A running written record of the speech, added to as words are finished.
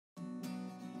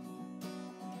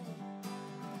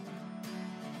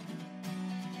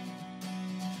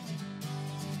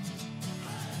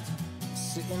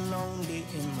Sitting lonely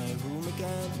in my room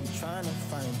again, trying to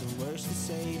find the words to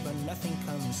say, but nothing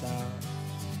comes out.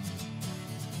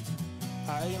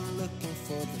 I am looking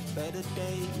for the better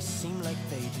days, seem like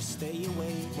they just stay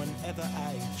away whenever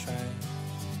I try.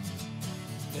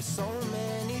 There's so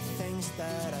many things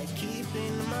that I keep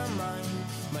in my mind.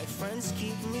 My friends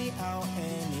keep me out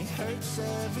and it hurts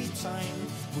every time.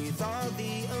 With all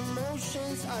the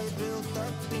emotions I built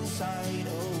up inside,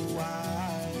 oh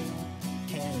why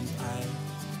can't I?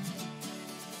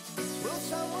 Will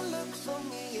someone look for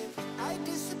me if I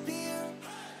disappear?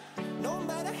 No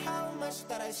matter how much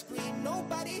that I scream,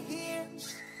 nobody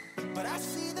hears. But I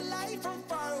see the light from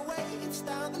far away, it's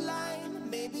down the line.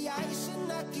 Maybe I should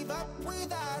not give up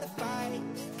without a fight,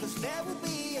 'cause there will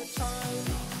be a time.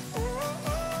 Oh,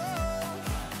 oh,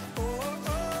 oh, oh,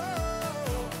 oh,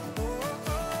 oh,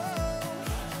 oh.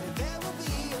 There will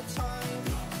be a time.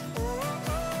 Oh,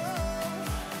 oh,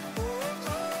 oh, oh,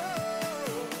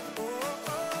 oh,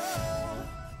 oh,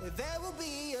 oh. There will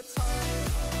be a time.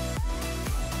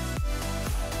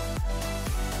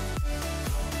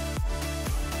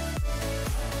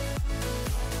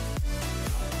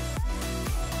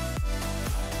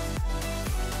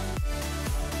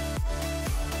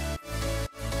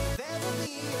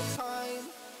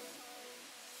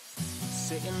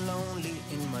 Sitting lonely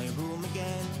in my room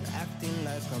again, acting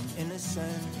like I'm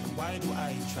innocent. Why do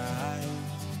I try?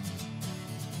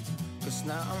 'Cause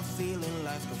now I'm feeling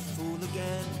like a fool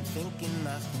again, thinking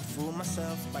I can fool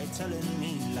myself by telling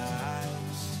me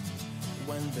lies.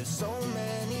 When there's so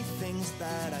many things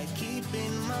that I keep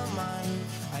in my mind,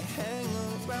 I hang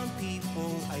around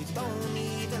people I don't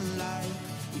even like.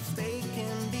 If they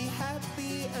can be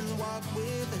happy and walk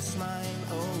with a smile,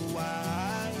 oh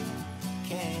why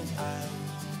can't I?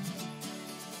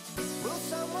 Will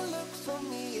someone look for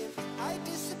me if I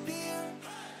disappear?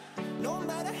 No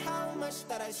matter how much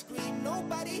that I scream,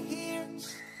 nobody hears.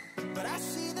 But I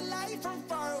see the light from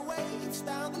far away, it's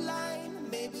down the line.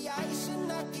 Maybe I should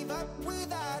not give up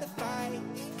without a fight,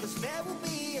 'cause there will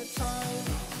be a time.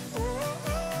 Oh,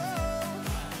 oh,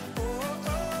 oh, oh,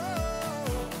 oh,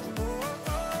 oh,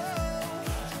 oh.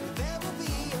 There will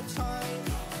be a time.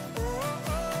 Oh,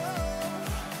 oh,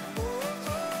 oh, oh,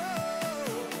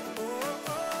 oh,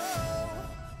 oh.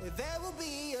 There will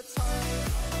be a time.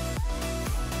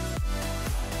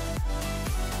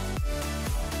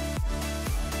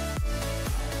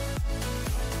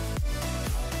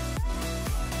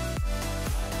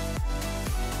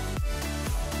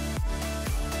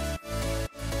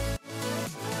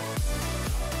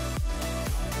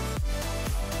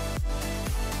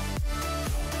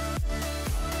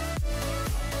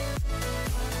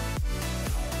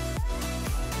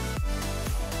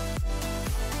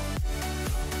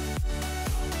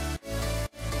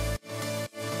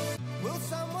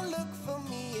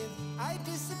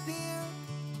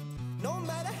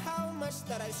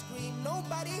 That I scream,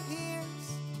 nobody hears.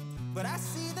 But I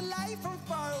see the light from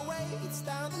far away, it's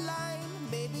down the line.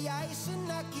 Maybe I should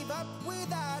not give up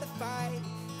without a fight,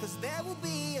 'cause there will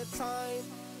be a time.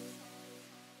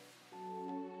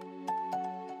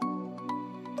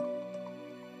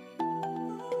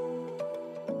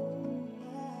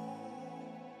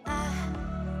 I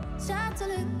tried to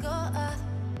let go of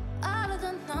all of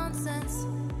the nonsense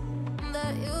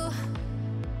that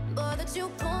you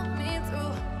put me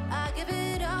through. I give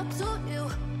it all to you,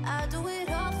 I do it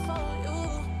all for you.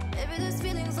 Maybe this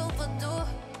feeling's overdue.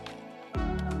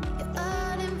 You're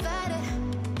uninvited,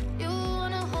 you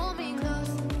wanna hold me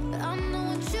close, but I know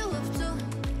what you have to.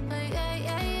 Yeah,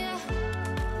 yeah, yeah.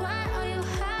 Why are you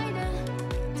hiding?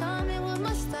 Tell me, what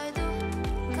must I do?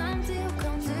 Come to you,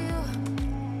 come to you.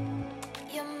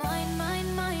 You're mine, mine,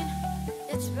 mine.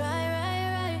 It's right, right,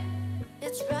 right.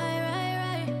 It's right, right,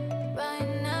 right, right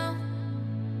now.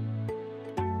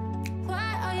 Why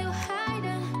are you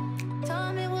hiding?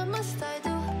 Tell me, what must I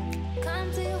do? Come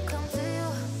to you, come to you.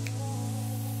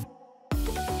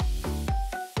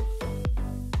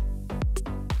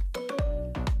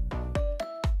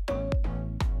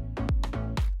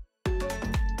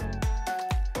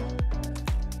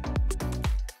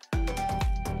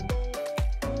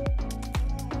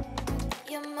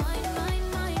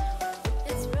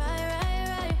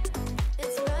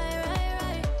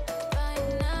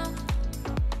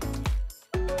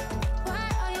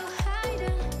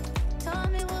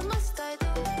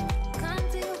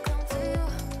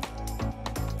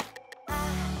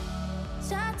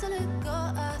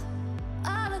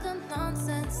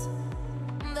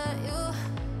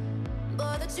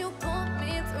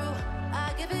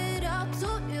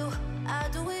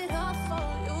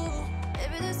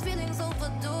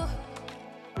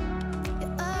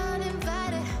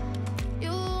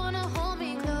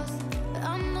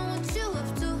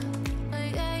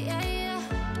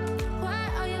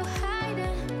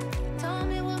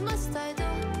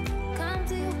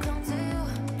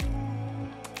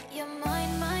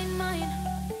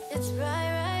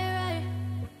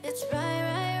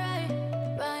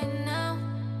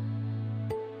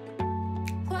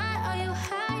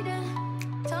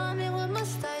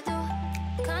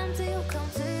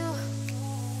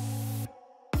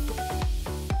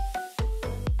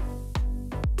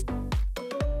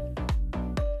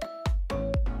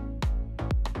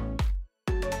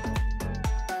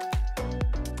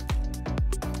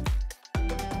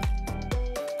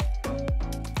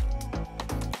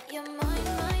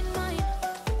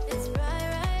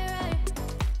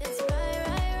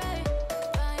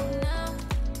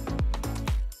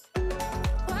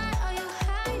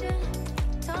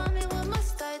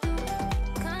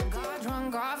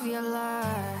 together,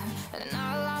 and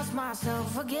I lost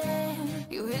myself again.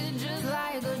 You hit just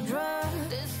like a drug.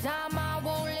 This time I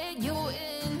won't let you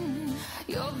in.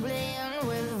 You're playing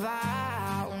with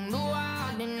fire. No,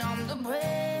 I didn't, I'm the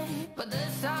prey. But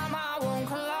this time I won't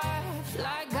collapse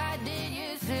like I did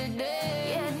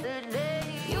yesterday.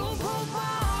 You broke my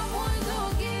heart once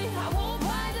again. I won't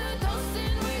buy the dust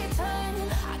in return.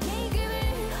 I can't give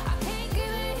it, I can't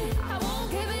give it, I won't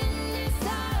give it this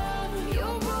time. You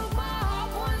broke my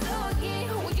heart once again.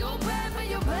 Well, you're bad, but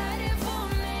you're bad it for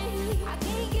me. I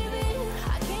can't give it,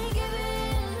 I can't give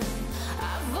it.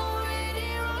 I've already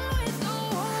run with the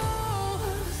wolves.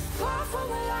 Far from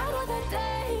the light of the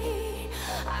day.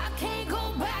 I can't go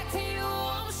back to you,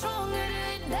 I'm stronger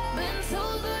today. Been to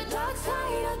the dark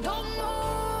side, I don't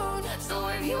know. So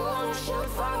if you wanna shoot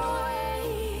far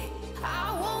away, I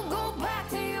won't go back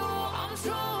to you. I'm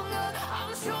stronger,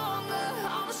 I'm stronger,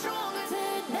 I'm stronger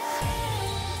today.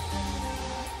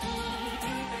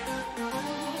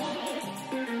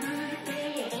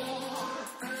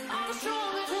 I'm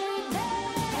stronger today.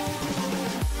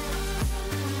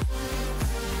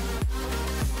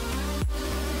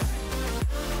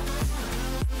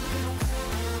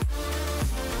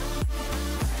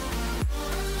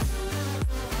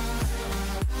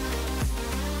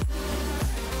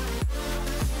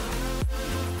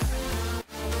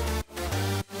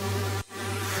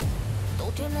 Tú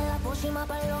tienes la pócima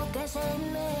para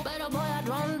enloquecerme, pero voy a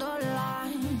draw the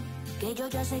line. Que yo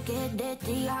ya sé que es de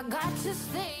ti. I got to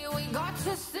stay away, got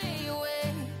to stay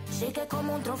away. Sé que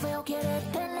como un trofeo quieres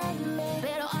tenerme,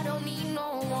 pero I don't need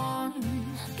no one.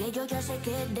 Que yo ya sé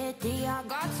que es de ti. I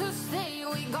got to stay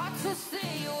away, got to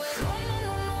stay away.